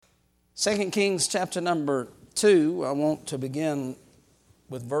2 Kings chapter number 2, I want to begin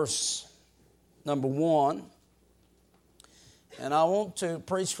with verse number 1. And I want to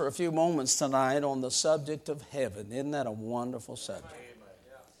preach for a few moments tonight on the subject of heaven. Isn't that a wonderful subject?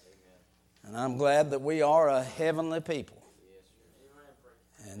 And I'm glad that we are a heavenly people.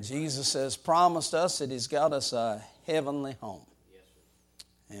 And Jesus has promised us that He's got us a heavenly home.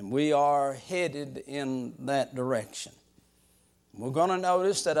 And we are headed in that direction. We're going to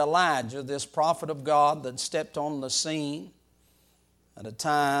notice that Elijah, this prophet of God that stepped on the scene at a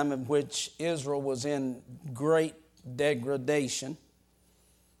time in which Israel was in great degradation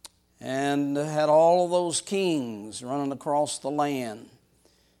and had all of those kings running across the land.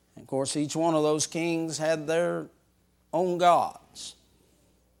 And of course, each one of those kings had their own gods.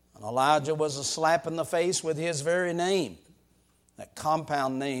 And Elijah was a slap in the face with his very name, that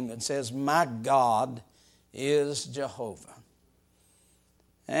compound name that says, "My God is Jehovah."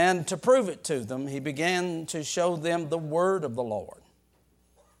 And to prove it to them, he began to show them the word of the Lord.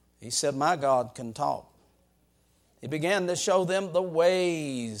 He said, "My God can talk." He began to show them the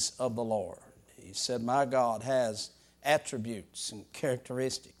ways of the Lord. He said, "My God has attributes and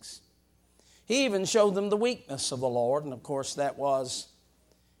characteristics." He even showed them the weakness of the Lord, and of course that was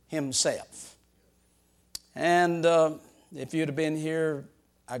Himself. And if you'd have been here,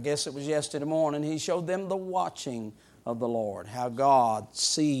 I guess it was yesterday morning, he showed them the watching of the Lord, how God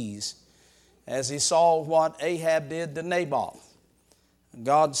sees, as he saw what Ahab did to Naboth.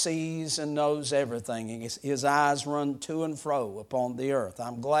 God sees and knows everything. His eyes run to and fro upon the earth.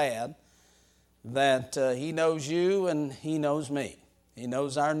 I'm glad that He knows you and He knows me. He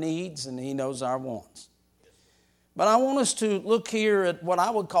knows our needs and He knows our wants. But I want us to look here at what I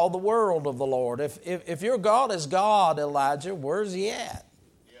would call the world of the Lord. If your God is God, Elijah, where's He at?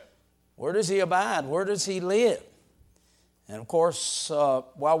 Where does He abide? Where does He live? And of course,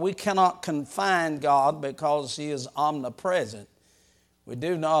 while we cannot confine God because He is omnipresent, we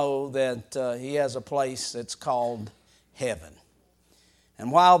do know that He has a place that's called heaven.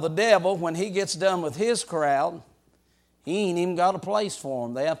 And while the devil, when he gets done with his crowd, he ain't even got a place for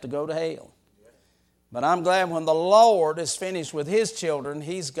them. They have to go to hell. But I'm glad when the Lord is finished with His children,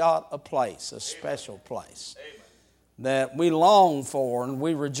 He's got a place, a special place that we long for and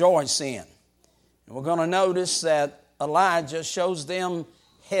we rejoice in. And we're going to notice that Elijah shows them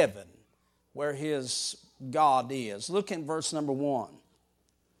heaven, where his God is. Look in verse number 1.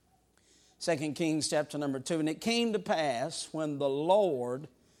 2 Kings chapter number 2. "And it came to pass when the Lord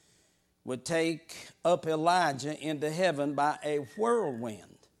would take up Elijah into heaven by a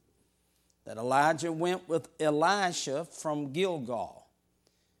whirlwind, that Elijah went with Elisha from Gilgal.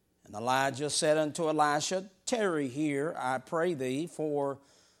 And Elijah said unto Elisha, Tarry here, I pray thee, for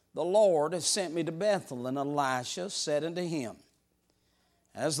the Lord has sent me to Bethel. And Elisha said unto him,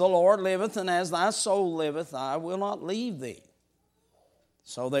 As the Lord liveth, and as thy soul liveth, I will not leave thee.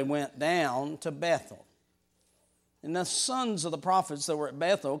 So they went down to Bethel. And the sons of the prophets that were at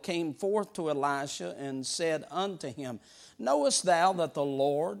Bethel came forth to Elisha and said unto him, Knowest thou that the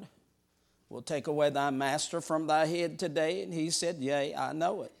Lord will take away thy master from thy head today? And he said, Yea, I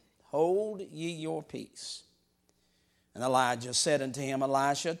know it. Hold ye your peace. And Elijah said unto him,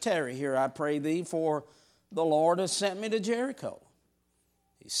 Elisha, tarry here, I pray thee, for the Lord has sent me to Jericho.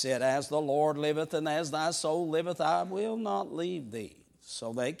 He said, As the Lord liveth, and as thy soul liveth, I will not leave thee.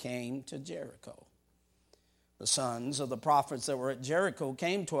 So they came to Jericho. The sons of the prophets that were at Jericho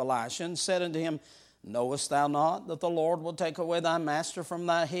came to Elisha and said unto him, Knowest thou not that the Lord will take away thy master from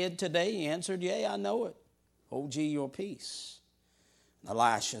thy head today? He answered, Yea, I know it. Hold ye your peace. And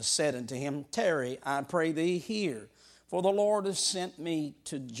Elisha said unto him, Tarry, I pray thee here, for the Lord has sent me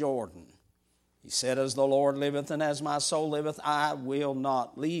to Jordan. He said, As the Lord liveth, and as my soul liveth, I will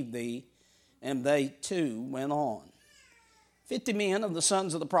not leave thee. And they too went on. 50 men of the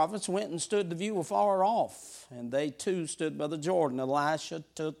sons of the prophets went and stood to view afar off, and they too stood by the Jordan. Elisha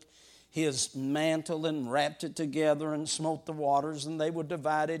took his mantle and wrapped it together and smote the waters, and they were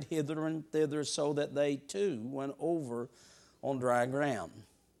divided hither and thither, so that they too went over on dry ground.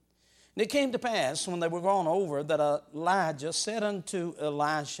 And it came to pass, when they were gone over, that Elijah said unto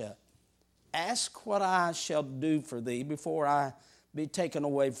Elisha, Ask what I shall do for thee before I be taken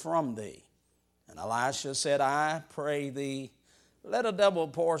away from thee. And Elisha said, I pray thee, let a double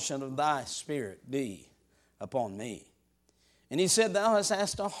portion of thy spirit be upon me. And he said, Thou hast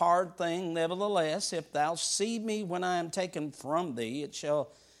asked a hard thing, nevertheless, if thou see me when I am taken from thee, it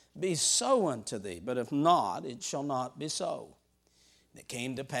shall be so unto thee. But if not, it shall not be so. And it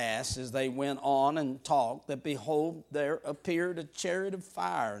came to pass, as they went on and talked, that behold, there appeared a chariot of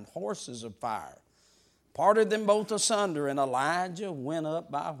fire and horses of fire parted them both asunder, and Elijah went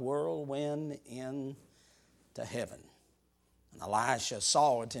up by whirlwind into heaven. And Elisha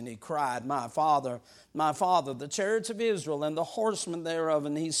saw it, and he cried, my father, the chariots of Israel, and the horsemen thereof,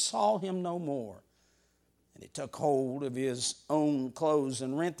 and he saw him no more. And he took hold of his own clothes,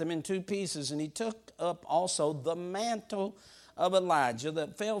 and rent them in two pieces, and he took up also the mantle of Elijah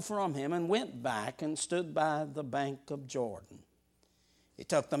that fell from him, and went back and stood by the bank of Jordan. He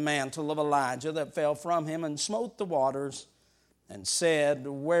took the mantle of Elijah that fell from him, and smote the waters, and said,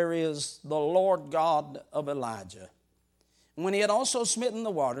 where is the Lord God of Elijah? And when he had also smitten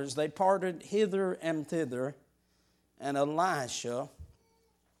the waters, they parted hither and thither, and Elisha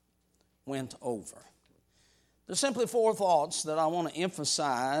went over. There's simply four thoughts that I want to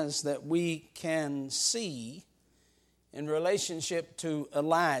emphasize that we can see in relationship to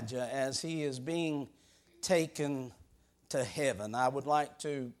Elijah as he is being taken to heaven. I would like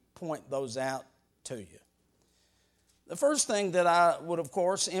to point those out to you. The first thing that I would, of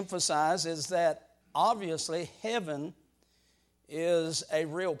course, emphasize is that obviously heaven is a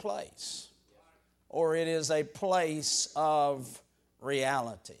real place, or it is a place of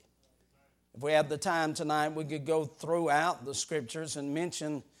reality. If we had the time tonight, we could go throughout the scriptures and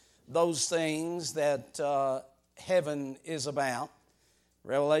mention those things that heaven is about.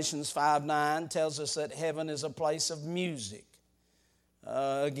 Revelations 5:9 tells us that heaven is a place of music.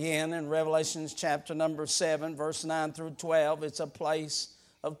 Again, in Revelations chapter number 7, verse 9 through 12, it's a place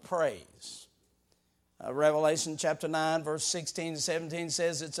of praise. Revelation chapter 9, verse 16 and 17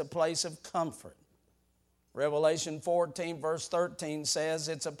 says it's a place of comfort. Revelation 14, verse 13 says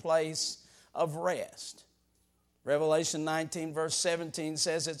it's a place of rest. Revelation 19, verse 17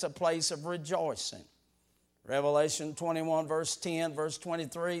 says it's a place of rejoicing. Revelation 21, verse 10, verse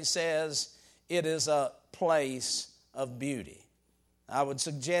 23 says it is a place of beauty. I would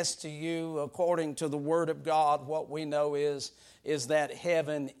suggest to you, according to the Word of God, what we know is that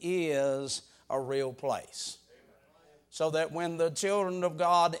heaven is a real place. So that when the children of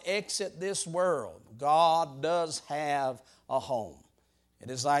God exit this world, God does have a home. It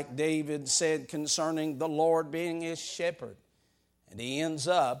is like David said concerning the Lord being his shepherd, and he ends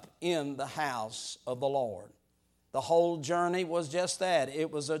up in the house of the Lord. The whole journey was just that. It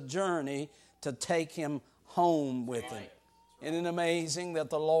was a journey to take him home with him. Isn't it amazing that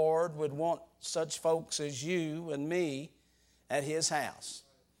the Lord would want such folks as you and me at his house?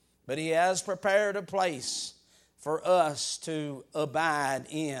 But he has prepared a place for us to abide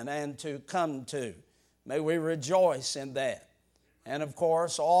in and to come to. May we rejoice in that. And of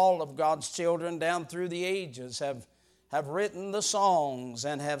course, all of God's children down through the ages have written the songs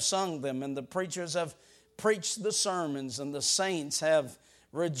and have sung them, and the preachers have preached the sermons, and the saints have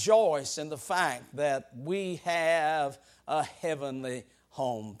rejoiced in the fact that we have a heavenly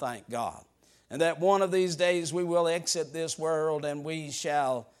home, thank God. And that one of these days we will exit this world and we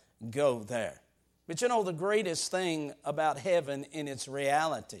shall go there. But you know, the greatest thing about heaven in its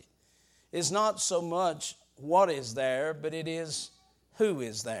reality is not so much what is there, but it is who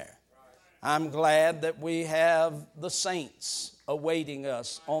is there. I'm glad that we have the saints awaiting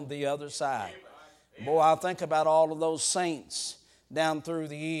us on the other side. Boy, I think about all of those saints down through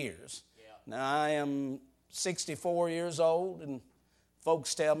the years. Now, I am 64 years old, and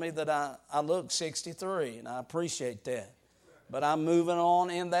folks tell me that I look 63, and I appreciate that. But I'm moving on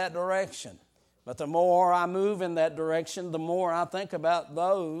in that direction. But the more I move in that direction, the more I think about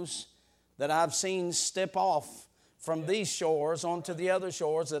those that I've seen step off from these shores onto the other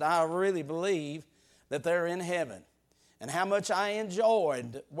shores, that I really believe that they're in heaven. And how much I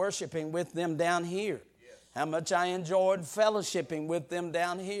enjoyed worshiping with them down here. How much I enjoyed fellowshipping with them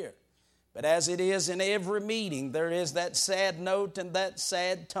down here. But as it is in every meeting, there is that sad note and that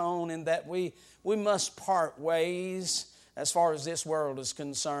sad tone in that we must part ways as far as this world is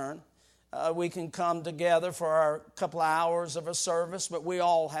concerned. We can come together for our couple of hours of a service, but we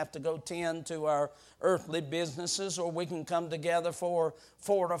all have to go tend to our earthly businesses, or we can come together for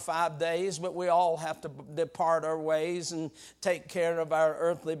 4 to 5 days, but we all have to depart our ways and take care of our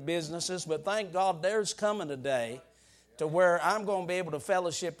earthly businesses. But thank God there's coming a day to where I'm going to be able to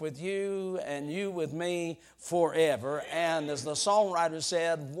fellowship with you and you with me forever. And as the songwriter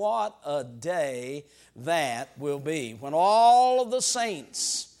said, what a day that will be, when all of the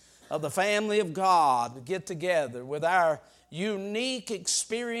saints of the family of God get together with our unique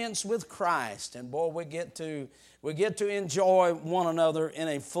experience with Christ. And boy, we get to enjoy one another in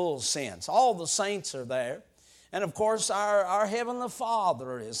a full sense. All the saints are there. And of course, our Heavenly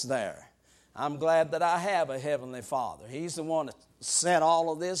Father is there. I'm glad that I have a Heavenly Father. He's the one that set all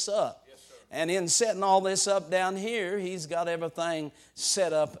of this up. Yes, sir. And in setting all this up down here, He's got everything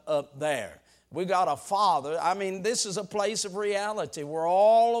set up there. We got a Father. I mean, this is a place of reality where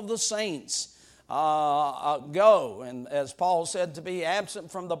all of the saints go. And as Paul said, to be absent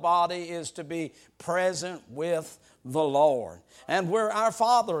from the body is to be present with the Lord. And where our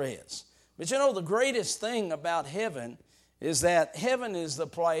Father is. But you know, the greatest thing about heaven is that heaven is the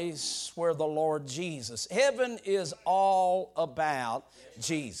place where the Lord Jesus. Heaven is all about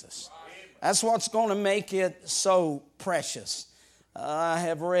Jesus. That's what's going to make it so precious. I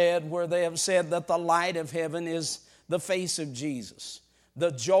have read where they have said that the light of heaven is the face of Jesus.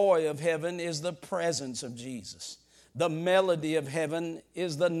 The joy of heaven is the presence of Jesus. The melody of heaven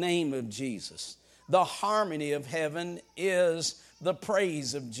is the name of Jesus. The harmony of heaven is the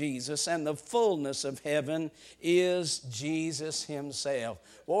praise of Jesus. And the fullness of heaven is Jesus himself.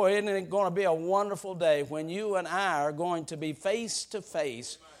 Boy, isn't it going to be a wonderful day when you and I are going to be face to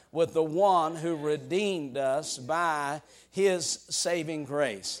face with the one who redeemed us by his saving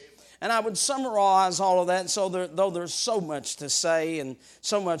grace. And I would summarize all of that, so though there's so much to say and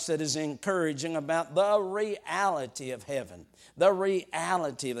so much that is encouraging about the reality of heaven. The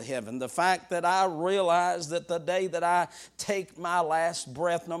reality of heaven. The fact that I realize that the day that I take my last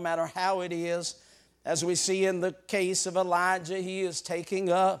breath, no matter how it is, as we see in the case of Elijah, he is taken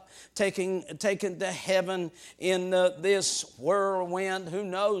to heaven in this whirlwind. Who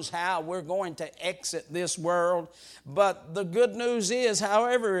knows how we're going to exit this world. But the good news is,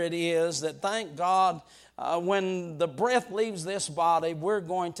 however it is, that thank God, when the breath leaves this body, we're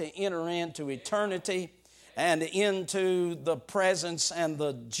going to enter into eternity and into the presence and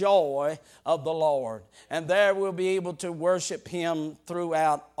the joy of the Lord. And there we'll be able to worship him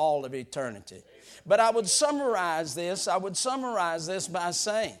throughout all of eternity. But I would summarize this by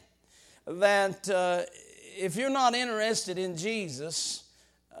saying that if you're not interested in Jesus,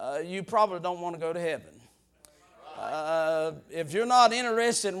 you probably don't want to go to heaven. If you're not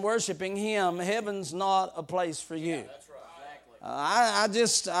interested in worshiping him, heaven's not a place for you.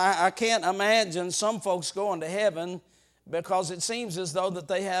 I can't imagine some folks going to heaven because it seems as though that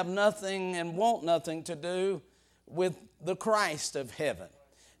they have nothing and want nothing to do with the Christ of heaven.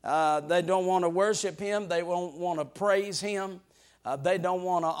 They don't want to worship him. They won't want to praise him. They don't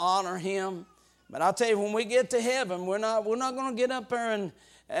want to honor him. But I'll tell you, when we get to heaven, we're not going to get up there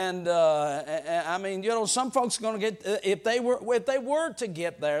and I mean, you know, some folks are going to get, if they were to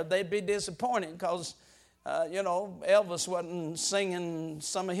get there, they'd be disappointed because, you know, Elvis wasn't singing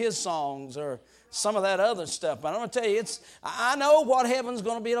some of his songs or some of that other stuff. But I'm going to tell you, I know what heaven's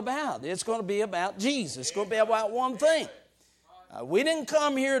going to be about. It's going to be about Jesus. It's going to be about one thing. We didn't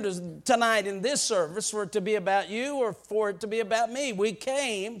come here tonight in this service for it to be about you or for it to be about me. We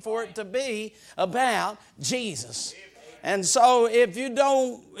came for it to be about Jesus. And so if you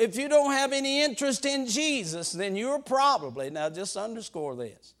don't have any interest in Jesus, then you're probably, now just underscore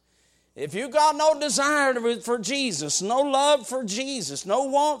this, if you got no desire for Jesus, no love for Jesus, no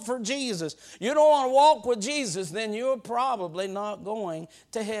want for Jesus, you don't want to walk with Jesus, then you're probably not going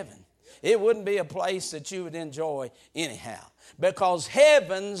to heaven. It wouldn't be a place that you would enjoy anyhow. Because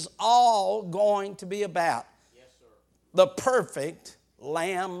heaven's all going to be about the perfect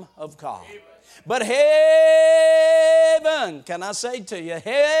Lamb of God. But heaven, can I say to you,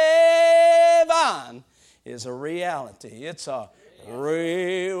 heaven is a reality. It's a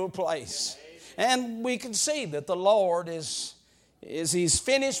real place. And we can see that the Lord is he's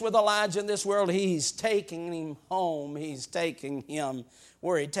finished with Elijah in this world, he's taking him home. He's taking him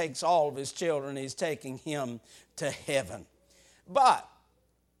where he takes all of his children. He's taking him to heaven. But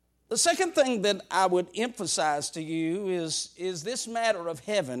the second thing that I would emphasize to you is this matter of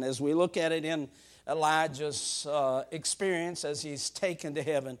heaven as we look at it in Elijah's experience as he's taken to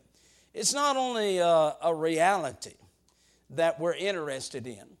heaven. It's not only a reality that we're interested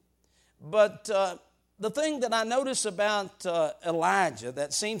in, but the thing that I notice about Elijah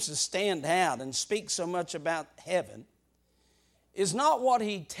that seems to stand out and speak so much about heaven is not what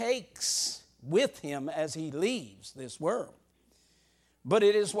he takes with him as he leaves this world, but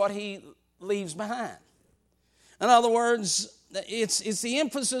it is what he leaves behind. In other words, it's the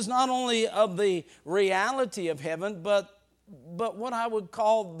emphasis not only of the reality of heaven, but what I would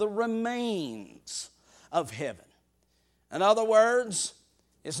call the remains of heaven. In other words,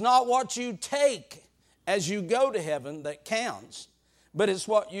 it's not what you take as you go to heaven that counts, but it's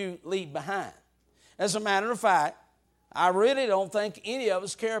what you leave behind. As a matter of fact, I really don't think any of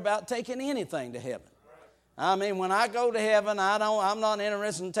us care about taking anything to heaven. I mean, when I go to heaven, I'm not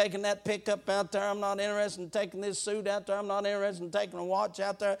interested in taking that pickup out there. I'm not interested in taking this suit out there. I'm not interested in taking a watch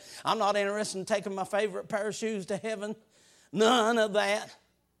out there. I'm not interested in taking my favorite pair of shoes to heaven. None of that.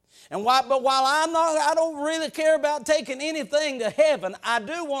 But while I don't really care about taking anything to heaven, I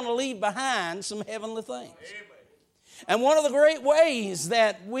do want to leave behind some heavenly things. Amen. And one of the great ways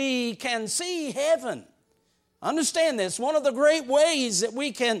that we can see heaven, understand this, one of the great ways that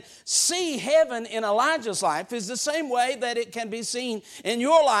we can see heaven in Elijah's life is the same way that it can be seen in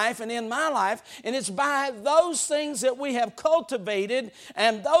your life and in my life, and it's by those things that we have cultivated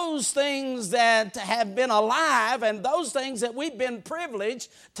and those things that have been alive and those things that we've been privileged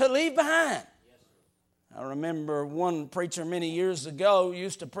to leave behind. I remember one preacher many years ago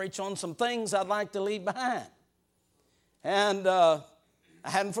used to preach on some things I'd like to leave behind. And I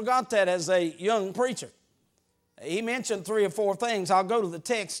hadn't forgot that as a young preacher. He mentioned 3 or 4 things. I'll go to the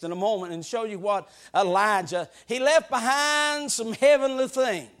text in a moment and show you what Elijah, he left behind some heavenly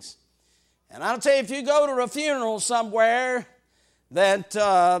things. And I'll tell you, if you go to a funeral somewhere that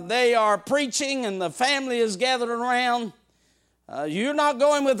they are preaching and the family is gathered around, you're not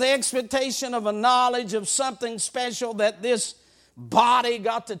going with the expectation of a knowledge of something special that this body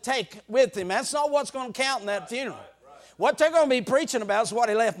got to take with him. That's not what's going to count in that funeral. What they're going to be preaching about is what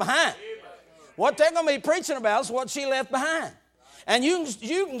he left behind. What they're going to be preaching about is what she left behind. And you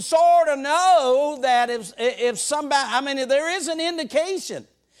can sort of know that if somebody, there is an indication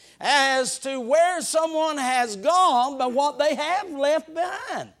as to where someone has gone by what they have left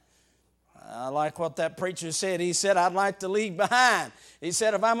behind. I like what that preacher said. He said, I'd like to leave behind. He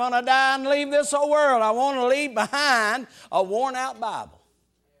said, if I'm going to die and leave this whole world, I want to leave behind a worn-out Bible.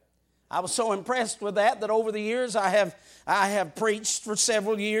 I was so impressed with that over the years I have preached for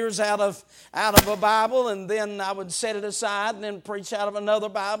several years out of a Bible, and then I would set it aside and then preach out of another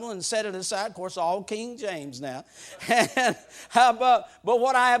Bible and set it aside. Of course, all King James now. But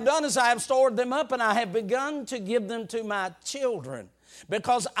what I have done is I have stored them up, and I have begun to give them to my children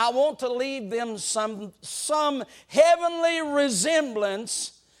because I want to leave them some heavenly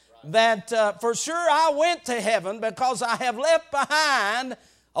resemblance that for sure I went to heaven because I have left behind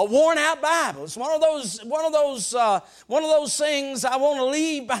a worn-out Bible. It's one of those things I want to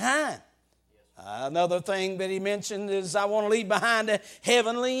leave behind. Another thing that he mentioned is I want to leave behind a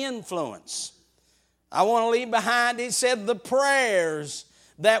heavenly influence. I want to leave behind, he said, the prayers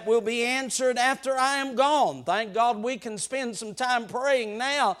that will be answered after I am gone. Thank God we can spend some time praying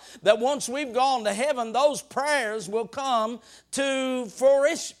now that once we've gone to heaven, those prayers will come to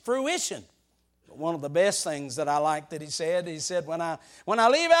fruition. One of the best things that I like that he said, when I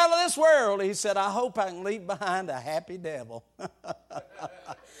leave out of this world, he said, I hope I can leave behind a happy devil.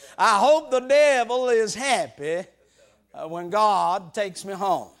 I hope the devil is happy when God takes me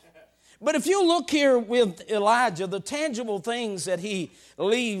home. But if you look here with Elijah, the tangible things that he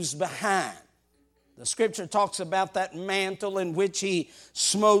leaves behind, the scripture talks about that mantle in which he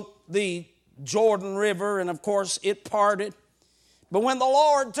smote the Jordan River, and of course it parted. But when the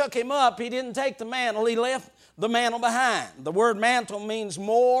Lord took him up, he didn't take the mantle, he left the mantle behind. The word mantle means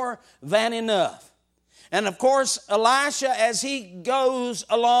more than enough. And of course, Elisha, as he goes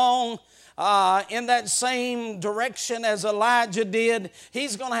along in that same direction as Elijah did,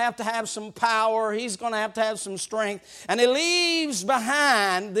 he's going to have some power, he's going to have some strength, and he leaves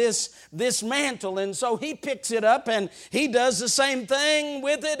behind this mantle, and so he picks it up and he does the same thing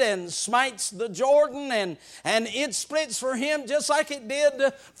with it and smites the Jordan, and it splits for him just like it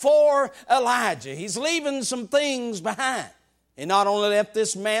did for Elijah. He's leaving some things behind. He not only left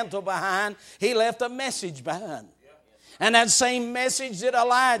this mantle behind, he left a message behind. And that same message that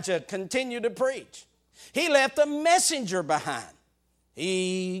Elijah continued to preach. He left a messenger behind.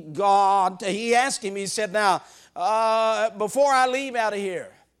 He asked him, he said, now, before I leave out of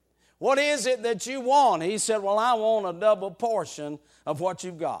here, what is it that you want? He said, well, I want a double portion of what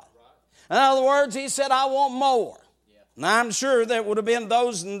you've got. In other words, he said, I want more. Now, I'm sure there would have been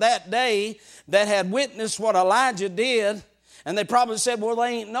those in that day that had witnessed what Elijah did, and they probably said, well, there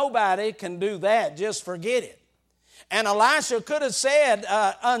ain't nobody can do that. Just forget it. And Elisha could have said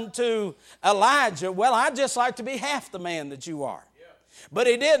unto Elijah, well, I'd just like to be half the man that you are. Yeah. But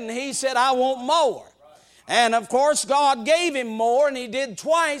he didn't. He said, I want more. Right. And of course, God gave him more, and he did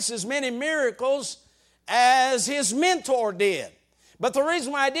twice as many miracles as his mentor did. But the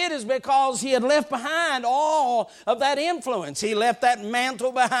reason why I did is because he had left behind all of that influence. He left that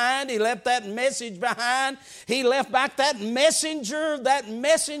mantle behind. He left that message behind. He left back that messenger,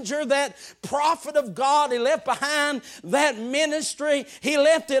 that prophet of God. He left behind that ministry. He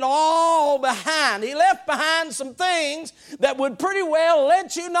left it all behind. He left behind some things that would pretty well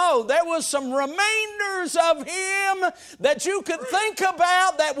let you know there was some remainders of him that you could think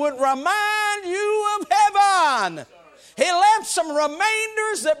about that would remind you of heaven. He left some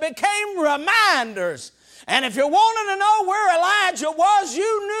remainders that became reminders. And if you wanted to know where Elijah was,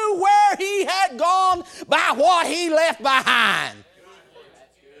 you knew where he had gone by what he left behind.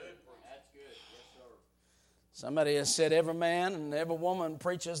 Somebody has said every man and every woman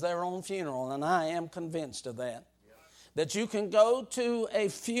preaches their own funeral, and I am convinced of that. That you can go to a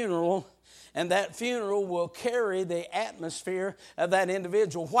funeral and that funeral will carry the atmosphere of that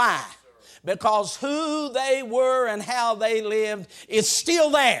individual. Why? Because who they were and how they lived is still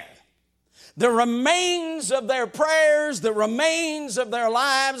there. The remains of their prayers, the remains of their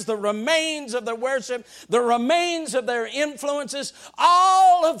lives, the remains of their worship, the remains of their influences,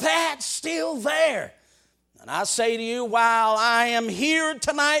 all of that's still there. And I say to you, while I am here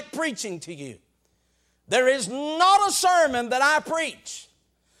tonight preaching to you, there is not a sermon that I preach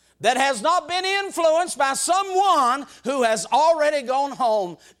that has not been influenced by someone who has already gone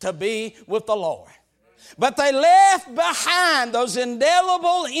home to be with the Lord. But they left behind those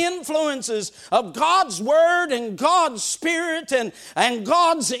indelible influences of God's Word and God's Spirit and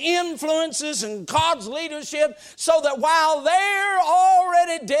God's influences and God's leadership, so that while they're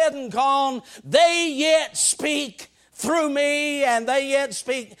already dead and gone, they yet speak through me and they yet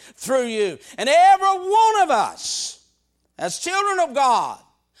speak through you. And every one of us, as children of God,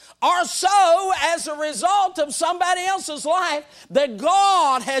 are so as a result of somebody else's life that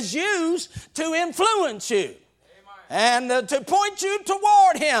God has used to influence you. And to point you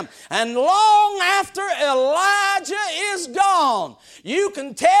toward Him. And long after Elijah is gone, you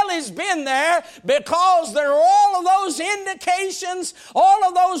can tell he's been there, because there are all of those indications, all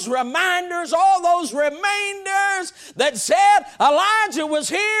of those reminders, all those remainders that said Elijah was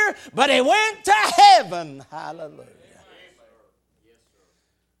here, but he went to heaven. Hallelujah.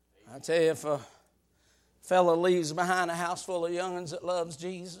 I tell you, if a fellow leaves behind a house full of young'uns that loves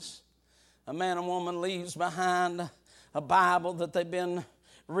Jesus, a man and woman leaves behind a Bible that they've been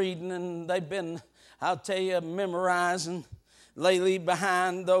reading and they've been, I'll tell you, memorizing. They leave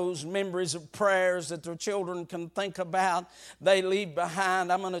behind those memories of prayers that their children can think about. They leave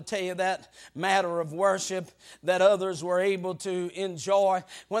behind, I'm going to tell you, that matter of worship that others were able to enjoy.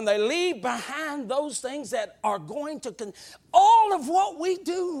 When they leave behind those things that are going to, all of what we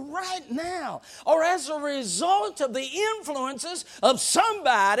do right now, or as a result of the influences of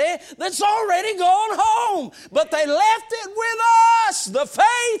somebody that's already gone home. But they left it with us. The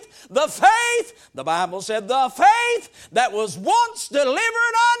faith, the Bible said, the faith that was once delivered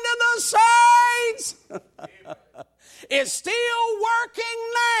unto the saints is still working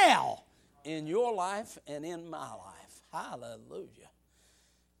now in your life and in my life. Hallelujah.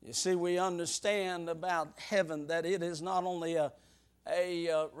 You see, we understand about heaven that it is not only a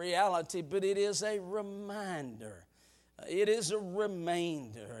reality, but it is a reminder. It is a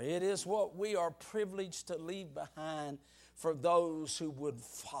remainder. It is what we are privileged to leave behind for those who would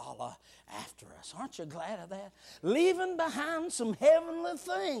follow after us. Aren't you glad of that? Leaving behind some heavenly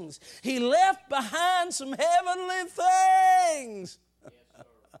things. He left behind some heavenly things.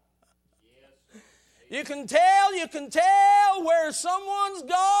 You can tell where someone's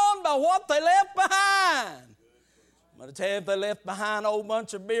gone by what they left behind. I'm going to tell you, if they left behind a whole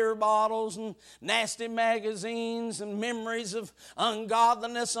bunch of beer bottles and nasty magazines and memories of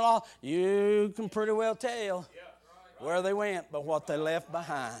ungodliness and all, you can pretty well tell where they went by what they left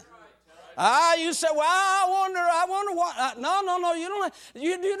behind. You say, well, I wonder what. No, you don't.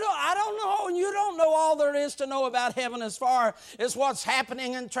 I don't know, and you don't know all there is to know about heaven as far as what's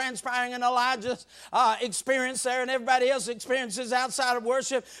happening and transpiring in Elijah's experience there and everybody else's experiences outside of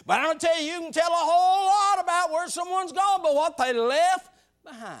worship. But I'm going to tell you, you can tell a whole lot about where someone's gone by what they left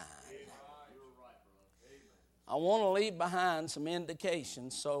behind. I want to leave behind some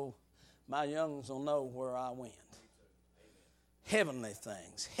indications so my youngs will know where I went. Heavenly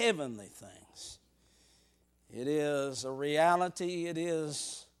things. It is a reality. It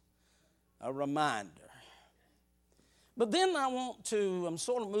is a reminder. But then I'm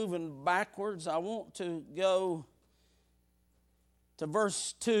sort of moving backwards. I want to go to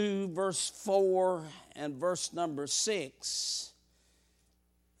verse 2, verse 4, and verse number 6.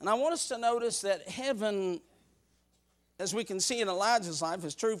 And I want us to notice that heaven, as we can see in Elijah's life,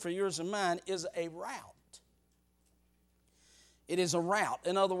 is true for yours and mine, is a route. It is a route.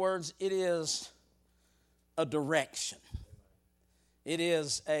 In other words, it is a direction. It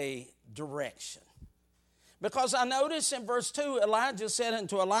is a direction. Because I notice in verse 2, Elijah said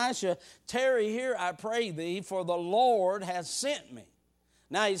unto Elisha, tarry here, I pray thee, for the Lord has sent me.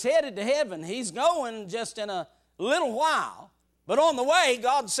 Now he's headed to heaven. He's going just in a little while. But on the way,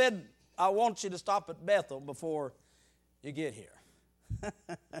 God said, I want you to stop at Bethel before you get here.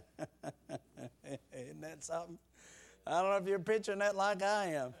 Isn't that something? I don't know if you're picturing that like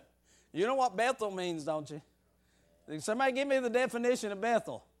I am. You know what Bethel means, don't you? Somebody give me the definition of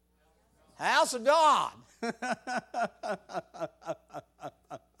Bethel. House of God.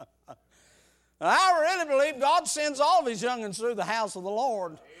 I really believe God sends all of His young'uns through the house of the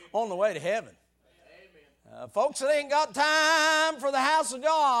Lord on the way to heaven. Folks that ain't got time for the house of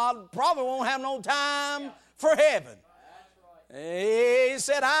God probably won't have no time for heaven. He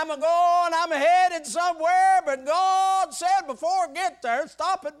said, I'm a-going, I'm headed somewhere, but God said before I get there,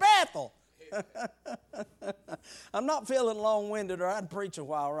 stop at Bethel. I'm not feeling long-winded, or I'd preach a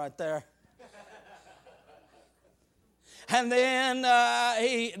while right there. And then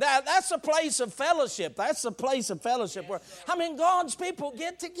that's a place of fellowship. That's a place of fellowship where, God's people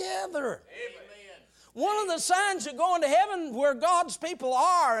get together. Amen. One of the signs you're going to heaven where God's people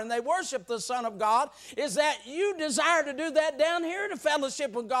are and they worship the Son of God is that you desire to do that down here to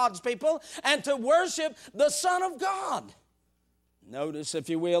fellowship with God's people and to worship the Son of God. Notice, if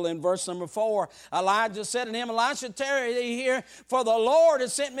you will, in verse number 4, Elijah said to him, Elisha, tarry thee here, for the Lord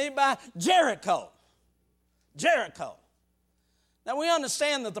has sent me by Jericho. Jericho. Now, we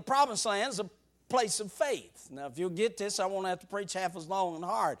understand that the promised land is a place of faith. Now, if you'll get this, I won't have to preach half as long and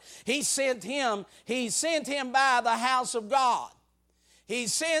hard. He sent him by the house of God. He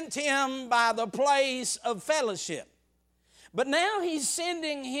sent him by the place of fellowship. But now he's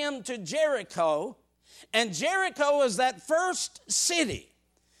sending him to Jericho, and Jericho is that first city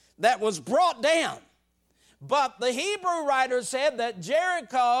that was brought down. But the Hebrew writer said that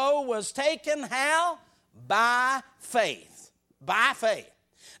Jericho was taken how? By faith. By faith.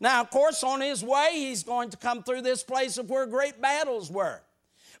 Now, of course, on his way, he's going to come through this place of where great battles were.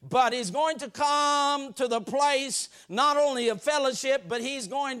 But he's going to come to the place not only of fellowship, but he's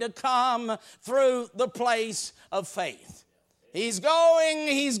going to come through the place of faith. He's going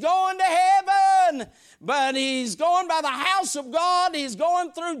to heaven, but he's going by the house of God. He's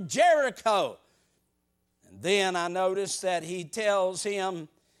going through Jericho. And then I notice that he tells him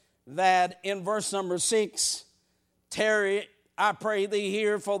that in verse number 6, tarry, I pray thee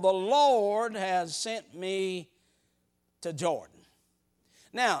here, for the Lord has sent me to Jordan.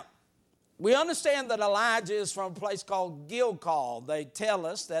 Now, we understand that Elijah is from a place called Gilgal. They tell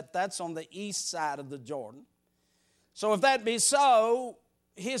us that that's on the east side of the Jordan. So if that be so,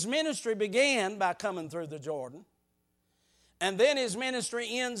 his ministry began by coming through the Jordan. And then his ministry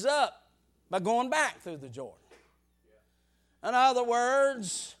ends up by going back through the Jordan. In other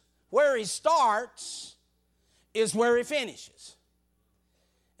words, where he starts is where he finishes.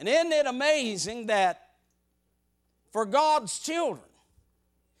 And isn't it amazing that for God's children,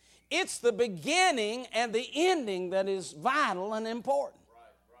 it's the beginning and the ending that is vital and important.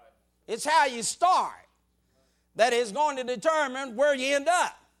 Right. It's how you start that is going to determine where you end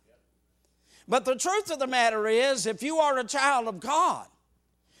up. But the truth of the matter is, if you are a child of God,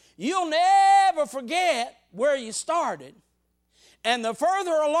 you'll never forget where you started. And the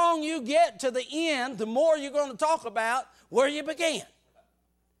further along you get to the end, the more you're going to talk about where you began.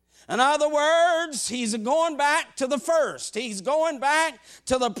 In other words, he's going back to the first. He's going back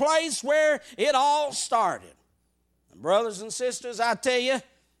to the place where it all started. And brothers and sisters, I tell you,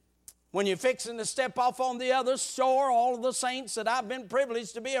 when you're fixing to step off on the other shore, all of the saints that I've been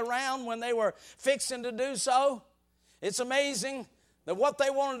privileged to be around when they were fixing to do so, it's amazing that what they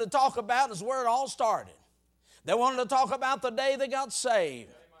wanted to talk about is where it all started. They wanted to talk about the day they got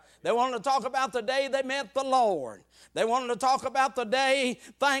saved. They wanted to talk about the day they met the Lord. They wanted to talk about the day,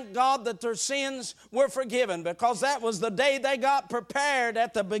 thank God, that their sins were forgiven, because that was the day they got prepared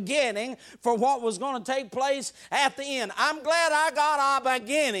at the beginning for what was going to take place at the end. I'm glad I got a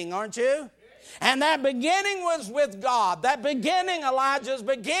beginning, aren't you? And that beginning was with God. That beginning, Elijah's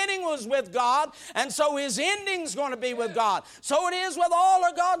beginning was with God, and so his ending's going to be with God. So it is with all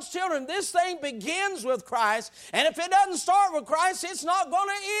of God's children. This thing begins with Christ, and if it doesn't start with Christ, it's not going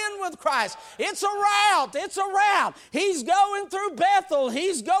to end with Christ. It's a route. It's a route. He's going through Bethel.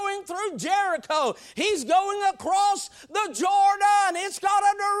 He's going through Jericho. He's going across the Jordan. It's got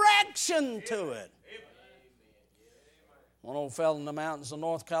a direction to it. One old fellow in the mountains of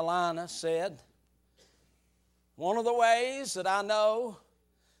North Carolina said, one of the ways that I know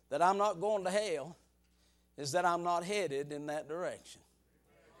that I'm not going to hell is that I'm not headed in that direction.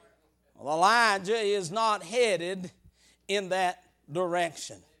 Well, Elijah is not headed in that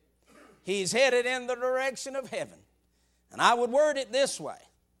direction. He's headed in the direction of heaven. And I would word it this way.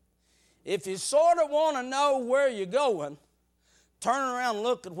 If you sort of want to know where you're going, turn around and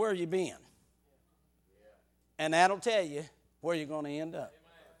look at where you've been. And that'll tell you where you're going to end up.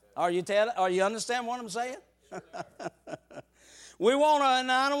 Are you understand what I'm saying? We want to,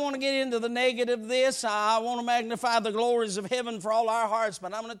 and I don't want to get into the negative of this. I want to magnify the glories of heaven for all our hearts,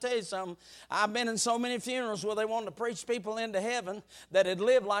 but I'm going to tell you something. I've been in so many funerals where they wanted to preach people into heaven that had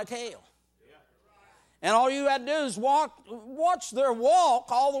lived like hell. And all you had to do is watch their walk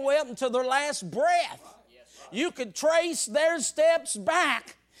all the way up until their last breath. You could trace their steps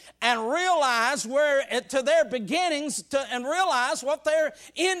back and realize to their beginnings and realize what their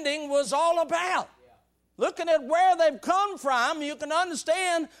ending was all about. Looking at where they've come from, you can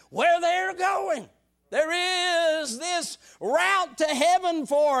understand where they're going. There is this route to heaven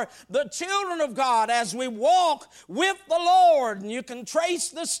for the children of God as we walk with the Lord. And you can trace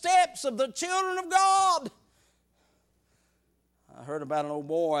the steps of the children of God. I heard about an old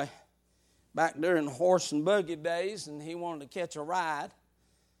boy back during horse and buggy days, and he wanted to catch a ride.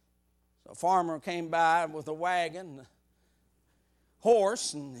 So a farmer came by with a wagon,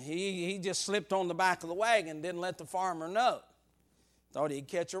 horse, and he just slipped on the back of the wagon, didn't let the farmer know. Thought he'd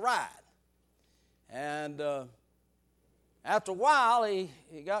catch a ride. And after a while, he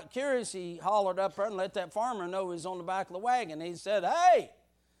got curious. He hollered up there and let that farmer know he was on the back of the wagon. He said, "Hey,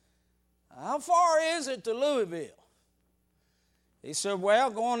 how far is it to Louisville?" He said, "Well,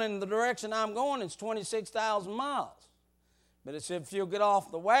 going in the direction I'm going, it's 26,000 miles. But it's if you'll get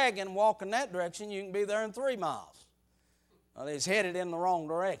off the wagon and walk in that direction, you can be there in 3 miles." Well, he's headed in the wrong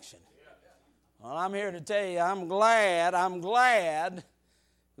direction. Well, I'm here to tell you, I'm glad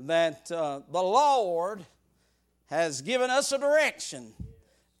that the Lord has given us a direction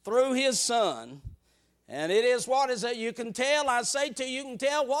through His Son. And it is what is that you can tell, I say to you, you can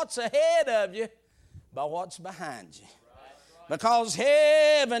tell what's ahead of you by what's behind you. Because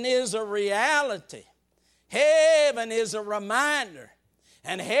heaven is a reality. Heaven is a reminder.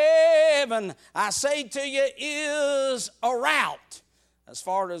 And heaven, I say to you, is a route as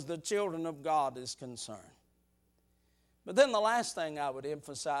far as the children of God is concerned. But then the last thing I would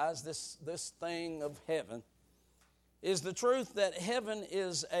emphasize, this thing of heaven, is the truth that heaven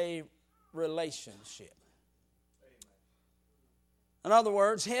is a relationship. In other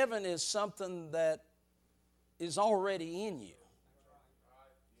words, heaven is something that is already in you.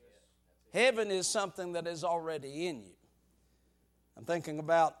 Heaven is something that is already in you. I'm thinking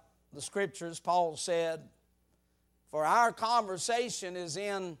about the scriptures. Paul said, for our conversation is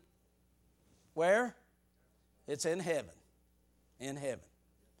in where? It's in heaven. In heaven.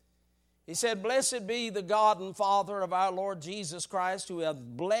 He said, blessed be the God and Father of our Lord Jesus Christ, who hath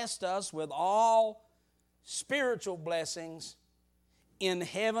blessed us with all spiritual blessings in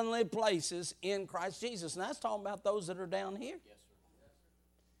heavenly places in Christ Jesus. And that's talking about those that are down here. Yes, sir.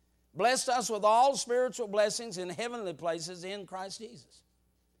 Blessed us with all spiritual blessings in heavenly places in Christ Jesus.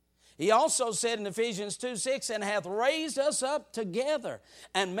 He also said in Ephesians 2:6, and hath raised us up together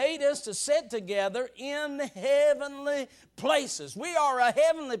and made us to sit together in heavenly places. We are a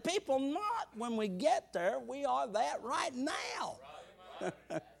heavenly people, not when we get there. We are that right now.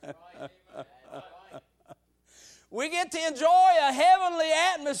 We get to enjoy a heavenly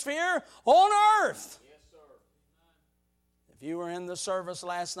atmosphere on earth. If you were in the service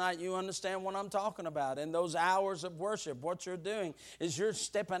last night, you understand what I'm talking about. In those hours of worship, what you're doing is you're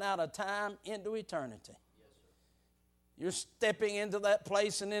stepping out of time into eternity. You're stepping into that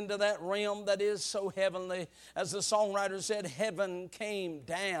place and into that realm that is so heavenly. As the songwriter said, heaven came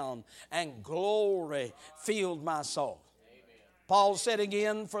down and glory filled my soul. Amen. Paul said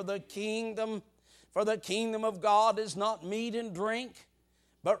again, for the kingdom of God is not meat and drink,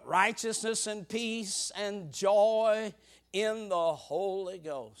 but righteousness and peace and joy in the Holy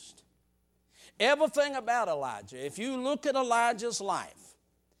Ghost. Everything about Elijah, if you look at Elijah's life,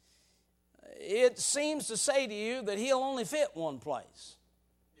 it seems to say to you that he'll only fit one place.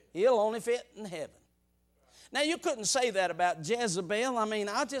 He'll only fit in heaven. Now, you couldn't say that about Jezebel. I mean,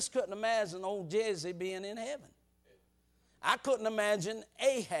 I just couldn't imagine old Jezebel being in heaven. I couldn't imagine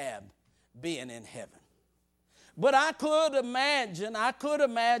Ahab being in heaven. But I could imagine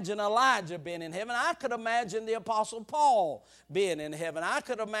Elijah being in heaven. I could imagine the Apostle Paul being in heaven. I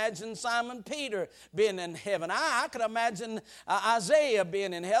could imagine Simon Peter being in heaven. I could imagine Isaiah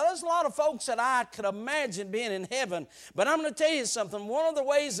being in heaven. There's a lot of folks that I could imagine being in heaven. But I'm going to tell you something. One of the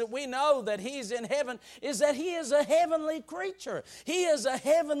ways that we know that he's in heaven is that he is a heavenly creature. He is a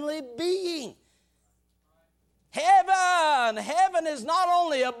heavenly being. Heaven is not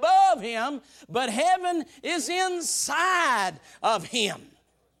only above him, but heaven is inside of him.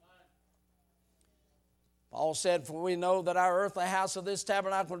 Paul said, for we know that our earthly house of this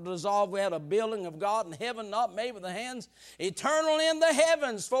tabernacle dissolved. We had a building of God in heaven, not made with the hands, eternal in the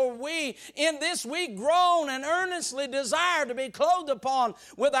heavens. For we, in this we groan and earnestly desire to be clothed upon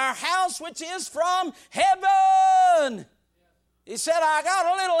with our house which is from heaven. He said, I got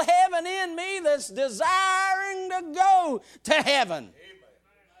a little heaven in me that's desiring to go to heaven.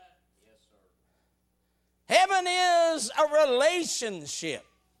 Heaven is a relationship.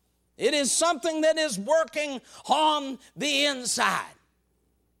 It is something that is working on the inside.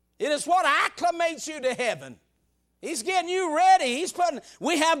 It is what acclimates you to heaven. He's getting you ready.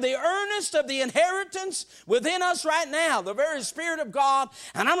 We have the earnest of the inheritance within us right now, the very Spirit of God.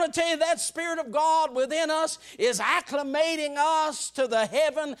 And I'm going to tell you, that Spirit of God within us is acclimating us to the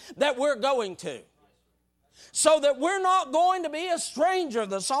heaven that we're going to. So that we're not going to be a stranger,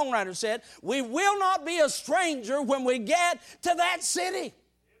 the songwriter said. We will not be a stranger when we get to that city.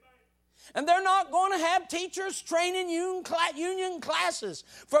 And they're not going to have teachers training union classes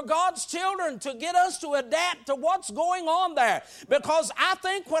for God's children to get us to adapt to what's going on there. Because I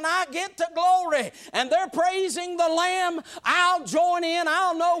think when I get to glory and they're praising the Lamb, I'll join in.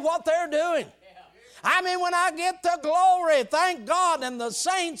 I'll know what they're doing. I mean, when I get to glory, thank God, and the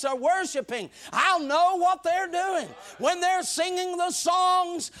saints are worshiping, I'll know what they're doing. When they're singing the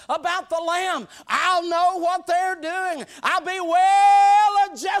songs about the Lamb, I'll know what they're doing. I'll be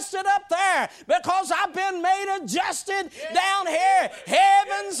well adjusted up there because I've been made adjusted down here.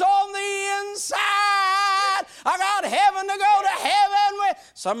 Heaven's on the inside. I got heaven to go to heaven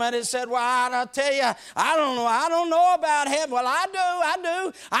with. Somebody said, well, I tell you, I don't know about heaven. Well, I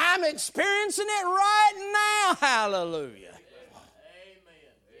do. I'm experiencing it right now. Hallelujah. Amen.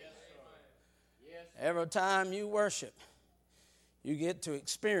 Yes, sir. Yes. Every time you worship, you get to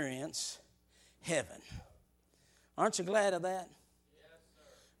experience heaven. Aren't you glad of that? Yes, sir.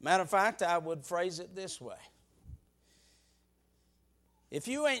 Matter of fact, I would phrase it this way. If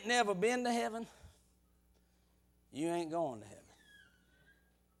you ain't never been to heaven, you ain't going to heaven.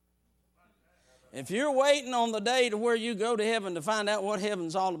 If you're waiting on the day to where you go to heaven to find out what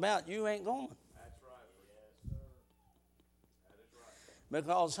heaven's all about, you ain't going. That's right. Yes, sir. That is right.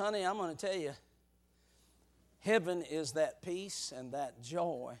 Because, honey, I'm going to tell you, heaven is that peace and that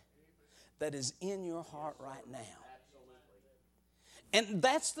joy that is in your heart right now. And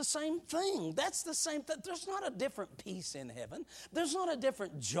that's the same thing. That's the same thing. There's not a different peace in heaven. There's not a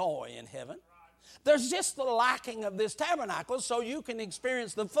different joy in heaven. There's just the lacking of this tabernacle so you can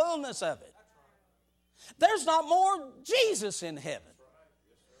experience the fullness of it. There's not more Jesus in heaven.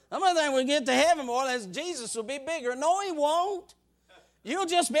 I'm going to think we get to heaven, boy, Jesus will be bigger. No, he won't. You'll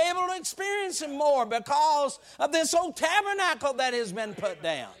just be able to experience him more because of this old tabernacle that has been put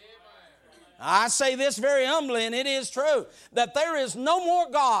down. I say this very humbly, and it is true, that there is no more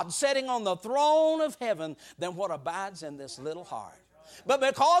God sitting on the throne of heaven than what abides in this little heart. But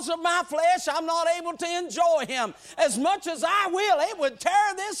because of my flesh, I'm not able to enjoy him as much as I will. It would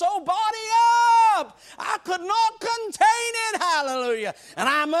tear this old body up. I could not contain it. Hallelujah. And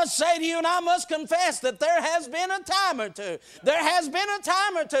I must say to you, and I must confess that there has been a time or two. There has been a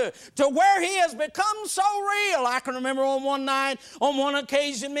time or two to where he has become so real. I can remember on one night, on one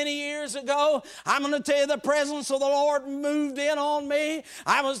occasion many years ago, I'm going to tell you the presence of the Lord moved in on me.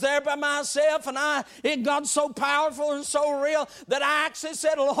 I was there by myself, and it got so powerful and so real that I actually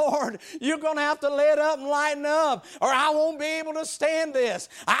said, Lord, you're going to have to let up and lighten up or I won't be able to stand this.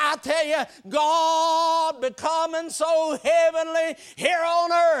 I tell you, God becoming so heavenly here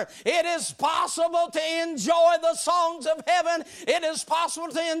on earth. It is possible to enjoy the songs of heaven. It is possible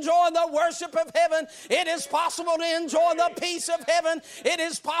to enjoy the worship of heaven. It is possible to enjoy the peace of heaven. It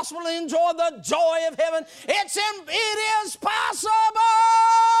is possible to enjoy the joy of heaven. It is possible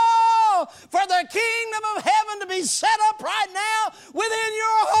for the kingdom of heaven to be set up right now within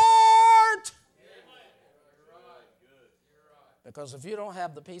your heart. Because if you don't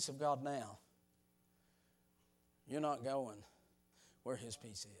have the peace of God now, you're not going where his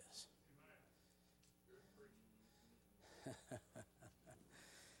peace is.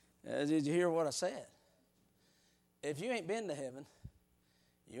 Did you hear what I said? If you ain't been to heaven,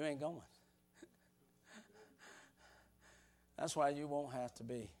 you ain't going. That's why you won't have to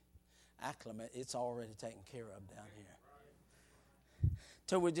be acclimated. It's already taken care of down here.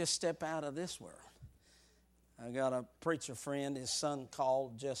 Till we just step out of this world. I got a preacher friend, his son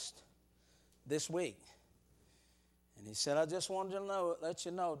called just this week. And he said, I just wanted to let you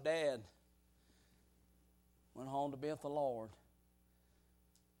know, Dad went home to be with the Lord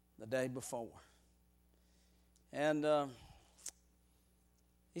the day before. And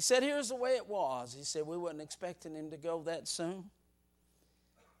he said, here's the way it was. He said, we wasn't expecting him to go that soon.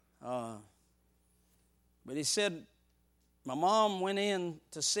 But he said, my mom went in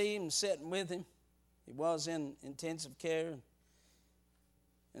to see him, sitting with him. He was in intensive care.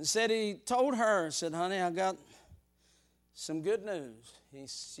 And said he told her, said, honey, I got some good news.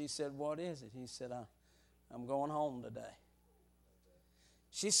 She said, what is it? He said, I'm going home today.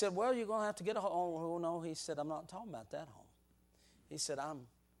 She said, well, you're going to have to get a home. Oh, no. He said, I'm not talking about that home. He said, I'm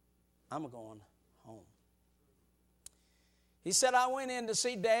going home. He said, I went in to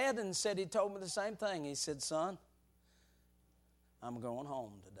see Dad and said he told me the same thing. He said, son, I'm going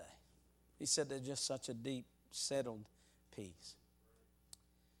home today. He said there's just such a deep, settled peace.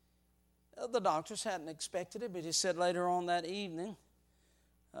 The doctors hadn't expected it, but he said later on that evening,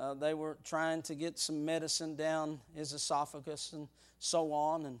 they were trying to get some medicine down his esophagus and so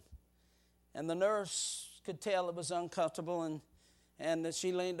on. And the nurse could tell it was uncomfortable. And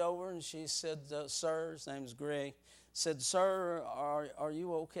she leaned over and she said, sir, his name's Greg, said, sir, are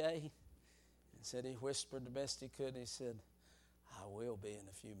you okay? He said he whispered the best he could. He said, I will be in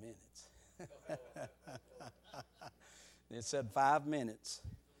a few minutes. It said 5 minutes.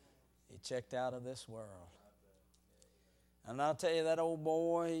 He checked out of this world. And I'll tell you, that old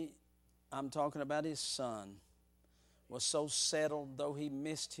boy, I'm talking about his son, was so settled, though he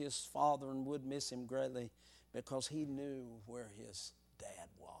missed his father and would miss him greatly, because he knew where his dad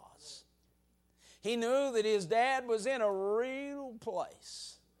was. He knew that his dad was in a real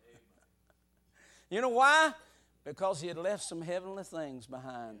place. You know why? Because he had left some heavenly things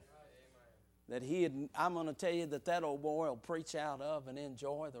behind. That I'm going to tell you that old boy will preach out of and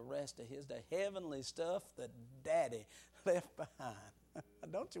enjoy the rest of his day. Heavenly stuff that Daddy left behind.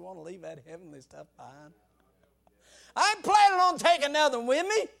 Don't you want to leave that heavenly stuff behind? I ain't planning on taking nothing with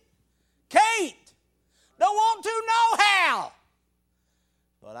me. Kate, don't want to know how.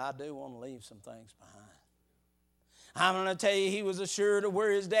 But I do want to leave some things behind. I'm going to tell you, he was assured of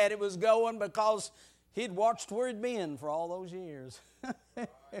where his daddy was going because he'd watched where he'd been for all those years.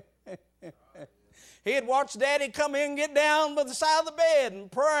 He had watched Daddy come in and get down by the side of the bed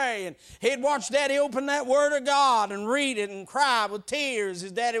and pray. And he'd watched Daddy open that Word of God and read it and cry with tears.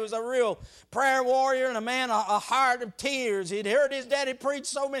 His daddy was a real prayer warrior and a man, a heart of tears. He'd heard his daddy preach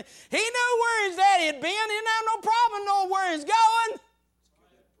so many. He knew where his daddy had been. He didn't have no problem knowing where he's going.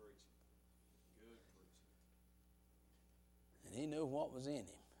 And he knew what was in him.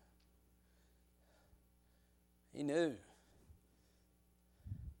 He knew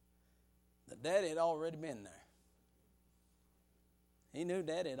that Daddy had already been there. He knew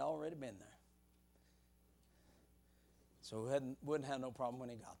Daddy had already been there. So he wouldn't have no problem when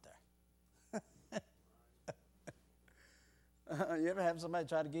he got there. You ever have somebody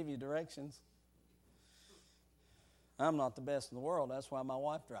try to give you directions? I'm not the best in the world. That's why my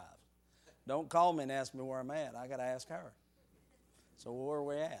wife drives. Don't call me and ask me where I'm at. I got to ask her. So where are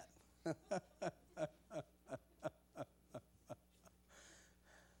we at?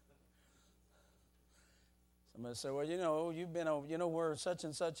 Somebody say, well, you've been over, where such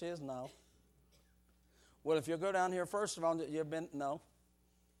and such is? No. Well, if you go down here, first of all, you've been, no.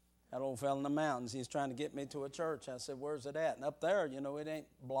 That old fellow in the mountains, he's trying to get me to a church. I said, where's it at? And up there, it ain't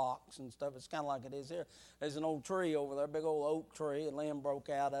blocks and stuff. It's kind of like it is here. There's an old tree over there, big old oak tree. A limb broke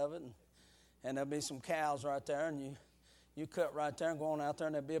out of it. And there'll be some cows right there. And you cut right there and go on out there,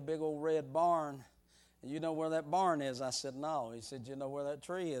 and there'll be a big old red barn. You know where that barn is? I said, no. He said, you know where that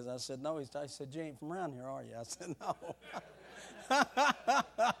tree is? I said, no. He said, you ain't from around here, are you? I said, no.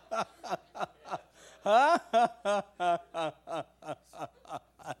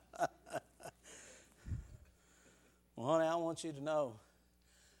 Well, honey, I want you to know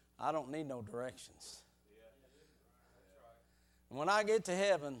I don't need no directions. And when I get to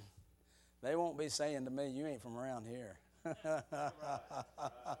heaven, they won't be saying to me, you ain't from around here.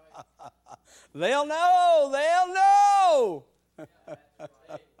 They'll know.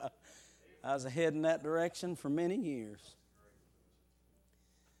 I was heading that direction for many years.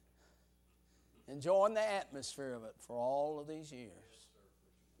 Enjoying the atmosphere of it for all of these years.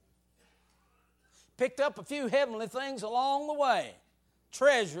 Picked up a few heavenly things along the way.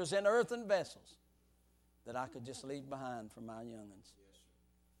 Treasures in earthen vessels that I could just leave behind for my young'uns.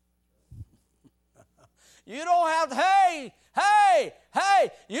 You don't have to, hey,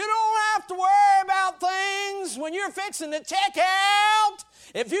 you don't have to worry about things when you're fixing to check out.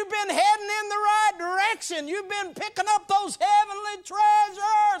 If you've been heading in the right direction, you've been picking up those heavenly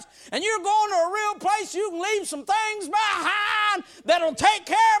treasures, and you're going to a real place, you can leave some things behind that'll take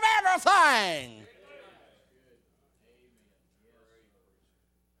care of everything.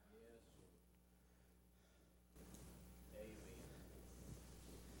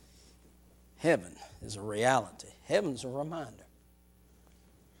 Heaven is a reality. Heaven's a reminder.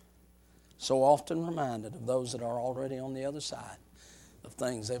 So often reminded of those that are already on the other side of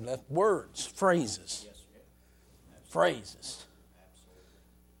things they've left. Words, phrases. Phrases.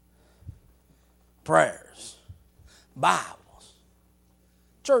 Prayers. Bibles.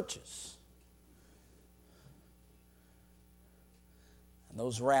 Churches. And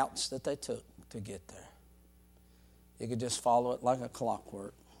those routes that they took to get there. You could just follow it like a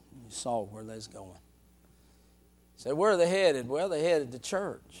clockwork. You saw where they was going. Said, where are they headed? Well, they headed to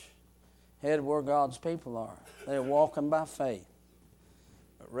church. Headed where God's people are. They're walking by faith.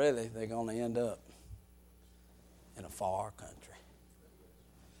 But really, they're going to end up in a far country.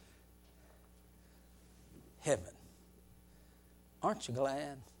 Heaven. Aren't you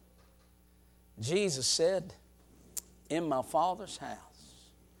glad? Jesus said, in my Father's house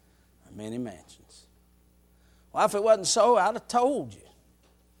are many mansions. Well, if it wasn't so, I'd have told you.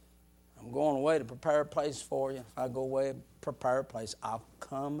 I'm going away to prepare a place for you. If I go away and prepare a place, I'll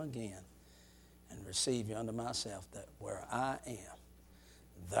come again and receive you unto myself, that where I am,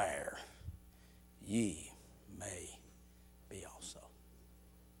 there ye may be also.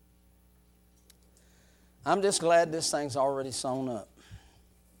 I'm just glad this thing's already sewn up.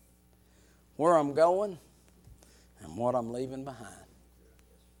 Where I'm going and what I'm leaving behind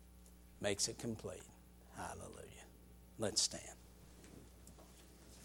makes it complete. Hallelujah. Let's stand.